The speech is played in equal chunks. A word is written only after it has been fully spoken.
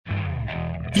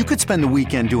You could spend the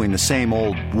weekend doing the same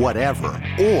old whatever,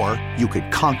 or you could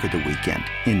conquer the weekend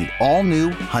in the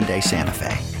all-new Hyundai Santa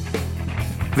Fe.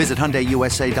 Visit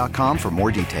HyundaiUSA.com for more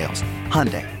details.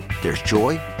 Hyundai, there's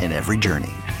joy in every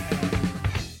journey.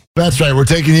 That's right. We're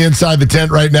taking you inside the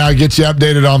tent right now, get you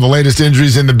updated on the latest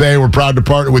injuries in the Bay. We're proud to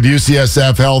partner with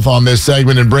UCSF Health on this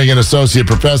segment and bring in Associate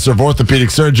Professor of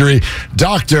Orthopedic Surgery,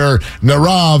 Dr.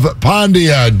 Nirav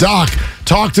Pandya. Doc,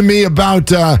 talk to me about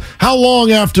how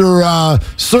long after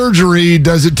surgery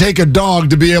does it take a dog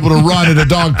to be able to run at a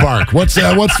dog park? What's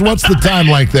the time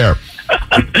like there?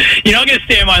 You know, I'm going to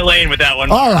stay in my lane with that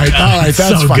one. All right, that's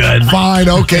so fine. good. Fine,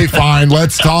 okay, fine.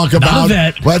 Let's talk about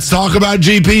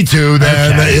GP2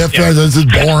 then. Okay. This is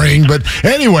boring, but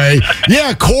anyway,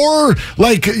 yeah, core,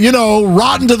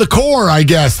 rotten to the core, I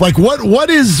guess. Like,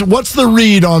 what's the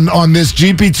read on this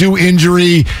GP2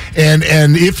 injury, and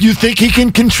if you think he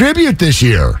can contribute this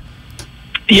year?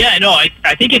 Yeah, no,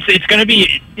 I think it's going to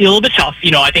be a little bit tough.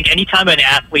 You know, I think anytime an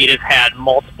athlete has had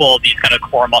multiple of these kind of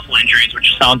core muscle injuries,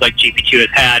 which sounds like GP2 has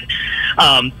had,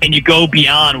 and you go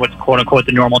beyond what's quote-unquote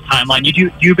the normal timeline,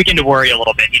 you begin to worry a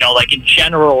little bit. You know, like in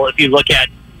general, if you look at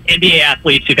NBA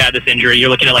athletes who've had this injury, you're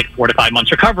looking at like 4 to 5 months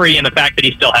recovery, and the fact that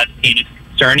he still has pain is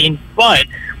concerning. But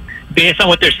based on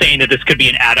what they're saying that this could be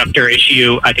an adductor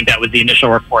issue, I think that was the initial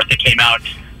report that came out.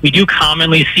 We do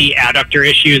commonly see adductor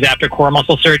issues after core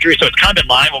muscle surgery, so it's kind of in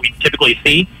line what we typically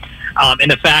see. And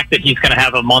the fact that he's going to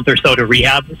have a month or so to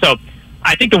rehab. So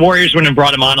I think the Warriors wouldn't have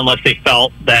brought him on unless they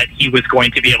felt that he was going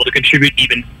to be able to contribute,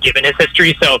 even given his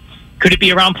history. So could it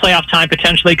be around playoff time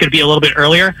potentially? Could it be a little bit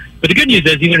earlier? But the good news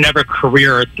is these are never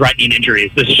career-threatening injuries.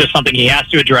 This is just something he has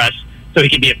to address so he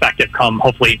can be effective come,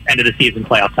 hopefully, end of the season,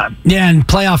 playoff time. Yeah, and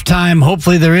playoff time,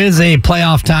 hopefully there is a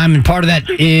playoff time, and part of that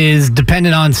is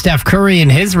dependent on Steph Curry and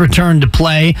his return to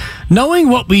play. Knowing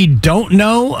what we don't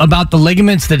know about the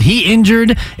ligaments that he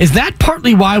injured, is that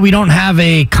partly why we don't have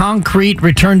a concrete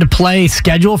return to play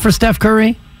schedule for Steph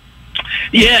Curry?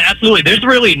 Yeah, absolutely. There's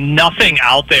really nothing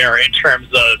out there in terms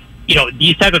of, you know,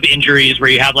 these type of injuries where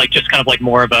you have like just kind of like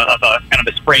more of a kind of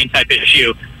a sprain type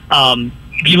issue.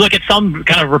 If you look at some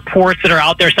kind of reports that are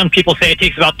out there, some people say it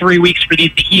takes about 3 weeks for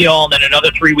these to heal and then another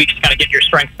 3 weeks to kind of get your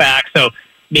strength back. So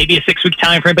maybe a 6-week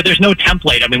time frame, but there's no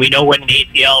template. I mean, we know what an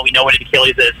ACL, we know what an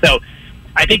Achilles is. So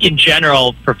I think in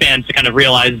general for fans to kind of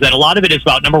realize that a lot of it is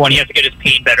about, number one, he has to get his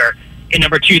pain better. And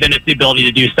number two, then it's the ability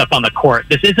to do stuff on the court.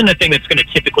 This isn't a thing that's going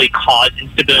to typically cause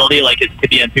instability, like his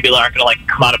tibia and fibula aren't going to like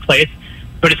come out of place.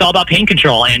 But it's all about pain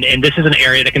control, and this is an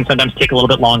area that can sometimes take a little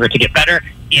bit longer to get better,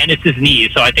 and it's his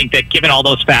knees. So I think that given all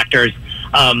those factors,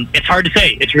 it's hard to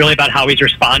say. It's really about how he's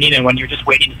responding, and when you're just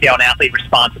waiting to see how an athlete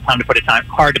responds, it's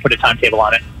hard to put a timetable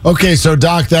on it. Okay, so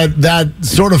Doc, that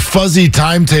sort of fuzzy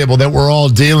timetable that we're all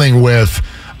dealing with,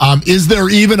 is there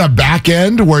even a back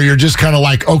end where you're just kind of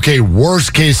like, okay,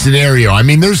 worst case scenario? I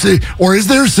mean, is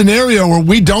there a scenario where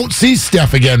we don't see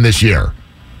Steph again this year?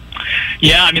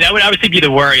 Yeah, I mean, that would obviously be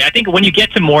the worry. I think when you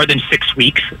get to more than 6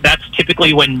 weeks, that's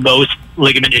typically when most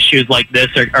ligament issues like this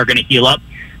are going to heal up.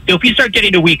 So if you start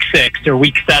getting to week 6 or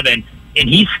week 7 and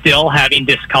he's still having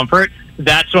discomfort,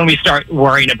 that's when we start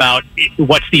worrying about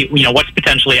what's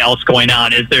potentially else going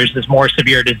on. Is there's this more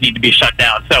severe does need to be shut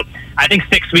down? So I think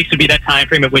 6 weeks would be that time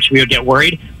frame at which we would get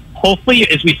worried. Hopefully,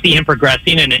 as we see him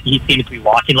progressing and he seems to be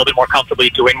walking a little bit more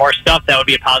comfortably, doing more stuff, that would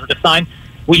be a positive sign.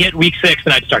 We hit week 6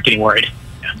 and I'd start getting worried.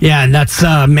 Yeah, and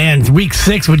that's, week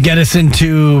 6 would get us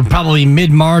into probably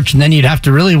mid-March, and then you'd have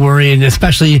to really worry, and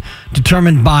especially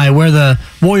determined by where the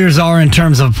Warriors are in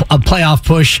terms of a playoff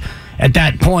push at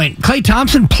that point. Klay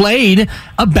Thompson played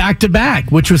a back-to-back,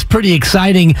 which was pretty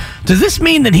exciting. Does this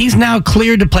mean that he's now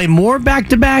cleared to play more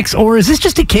back-to-backs, or is this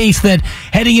just a case that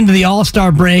heading into the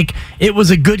All-Star break, it was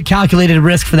a good calculated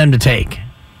risk for them to take?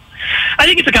 I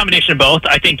think it's a combination of both.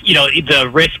 I think, you know, the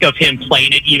risk of him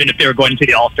playing it, even if they were going into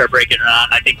the All-Star break or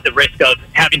not, I think the risk of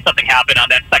having something happen on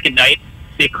that second night,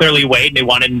 they clearly weighed and they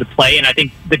wanted him to play. And I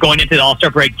think the going into the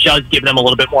All-Star break does give them a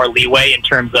little bit more leeway in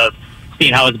terms of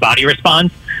seeing how his body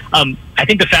responds. I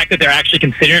think the fact that they're actually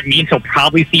considering it means he'll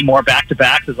probably see more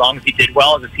back-to-backs as long as he did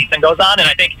well as the season goes on. And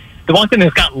I think the one thing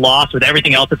that's gotten lost with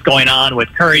everything else that's going on with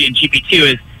Curry and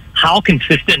GP2 is how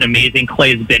consistent and amazing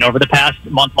Klay's been over the past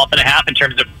month and a half in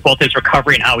terms of both his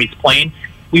recovery and how he's playing.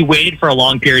 We waited for a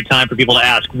long period of time for people to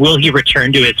ask, will he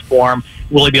return to his form?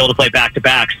 Will he be able to play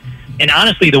back-to-backs? And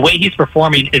honestly, the way he's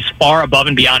performing is far above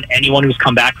and beyond anyone who's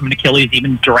come back from an Achilles,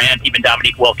 even Durant, even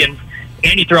Dominique Wilkins,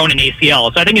 and he's thrown an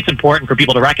ACL. So I think it's important for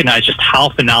people to recognize just how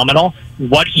phenomenal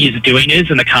what he's doing is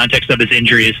in the context of his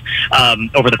injuries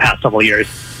over the past several years.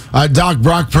 Doc,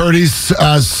 Brock Purdy's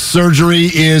surgery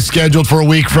is scheduled for a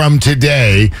week from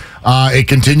today. It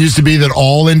continues to be that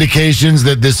all indications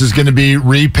that this is going to be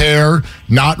repair,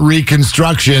 not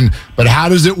reconstruction. But how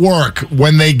does it work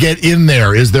when they get in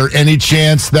there? Is there any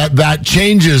chance that that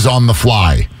changes on the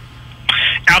fly?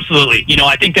 Absolutely.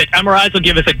 I think that MRIs will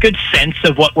give us a good sense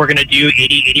of what we're going to do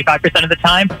 85% of the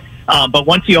time. But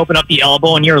once you open up the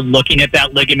elbow and you're looking at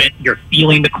that ligament, you're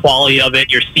feeling the quality of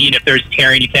it, you're seeing if there's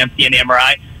tearing you can't see in the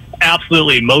MRI.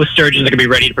 Absolutely. Most surgeons are going to be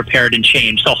ready to prepare it and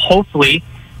change. So hopefully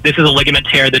this is a ligament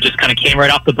tear that just kind of came right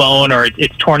off the bone, or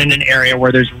it's torn in an area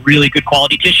where there's really good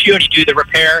quality tissue, and you do the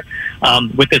repair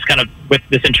with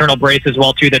this internal brace as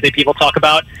well too that people talk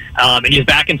about, and he's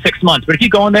back in 6 months. But if you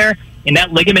go in there and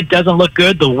that ligament doesn't look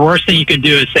good, the worst thing you can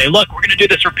do is say, look, we're going to do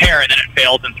this repair, and then it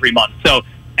fails in 3 months. So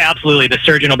absolutely, the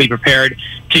surgeon will be prepared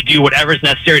to do whatever is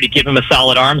necessary to give him a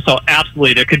solid arm. So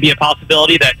absolutely, there could be a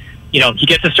possibility that, he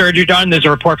gets the surgery done. There's a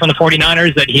report from the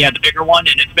 49ers that he had the bigger one,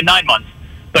 and it's been 9 months.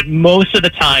 But most of the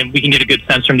time, we can get a good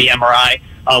sense from the MRI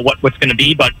what's going to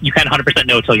be, but you can't 100%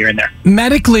 know until you're in there.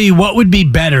 Medically, what would be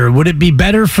better? Would it be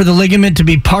better for the ligament to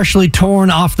be partially torn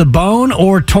off the bone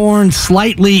or torn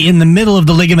slightly in the middle of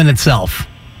the ligament itself?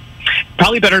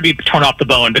 Probably better to be torn off the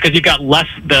bone, because you've got less.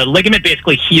 The ligament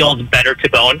basically heals better to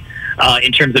bone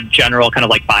in terms of general kind of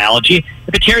like biology.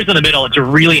 If it tears in the middle, it's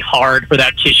really hard for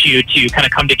that tissue to kind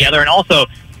of come together. And also,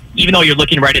 even though you're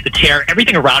looking right at the tear,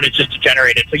 everything around it's just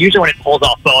degenerated. So usually when it pulls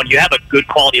off bone, you have a good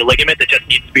quality ligament that just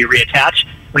needs to be reattached.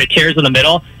 When it tears in the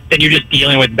middle, then you're just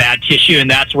dealing with bad tissue,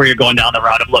 and that's where you're going down the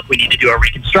route of, look, we need to do a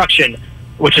reconstruction,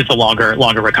 which is the longer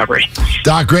recovery.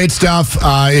 Doc, great stuff.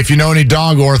 If you know any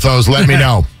dog orthos, let me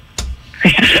know.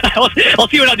 I'll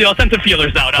see what I'll do. I'll send some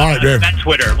feelers out on that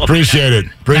Twitter. Appreciate it.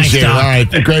 Appreciate it. All right.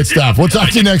 Great stuff. We'll talk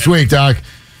to you next week, Doc.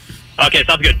 Okay,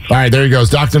 sounds good. All right, there he goes.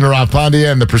 Dr. Narav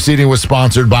Pandya, and the proceeding was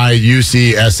sponsored by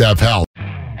UCSF Health.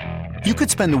 You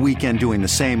could spend the weekend doing the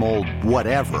same old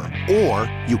whatever,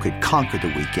 or you could conquer the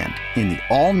weekend in the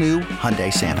all-new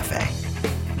Hyundai Santa Fe.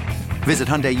 Visit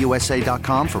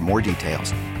HyundaiUSA.com for more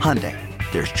details. Hyundai,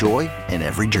 there's joy in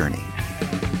every journey.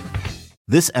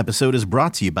 This episode is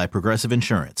brought to you by Progressive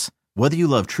Insurance. Whether you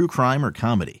love true crime or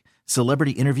comedy,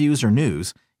 celebrity interviews or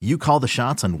news, you call the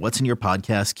shots on what's in your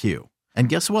podcast queue. And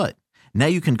guess what? Now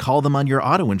you can call them on your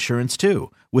auto insurance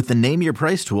too with the Name Your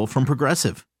Price tool from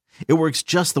Progressive. It works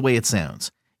just the way it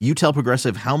sounds. You tell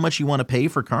Progressive how much you want to pay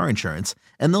for car insurance,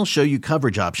 and they'll show you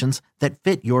coverage options that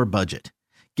fit your budget.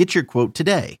 Get your quote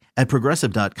today at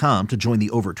Progressive.com to join the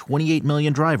over 28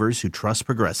 million drivers who trust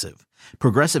Progressive.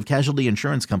 Progressive Casualty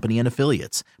Insurance Company and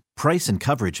Affiliates. Price and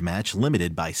coverage match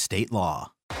limited by state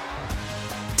law.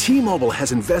 T-Mobile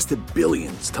has invested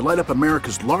billions to light up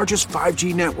America's largest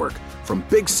 5G network, from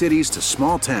big cities to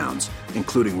small towns,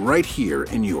 including right here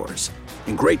in yours.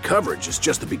 And great coverage is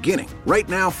just the beginning. Right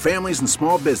now, families and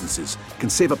small businesses can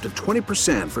save up to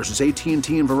 20% versus AT&T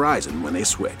and Verizon when they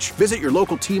switch. Visit your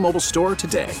local T-Mobile store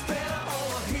today.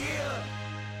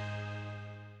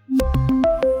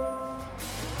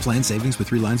 Plan savings with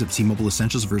 3 lines of T-Mobile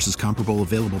Essentials versus comparable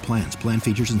available plans. Plan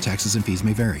features and taxes and fees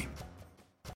may vary.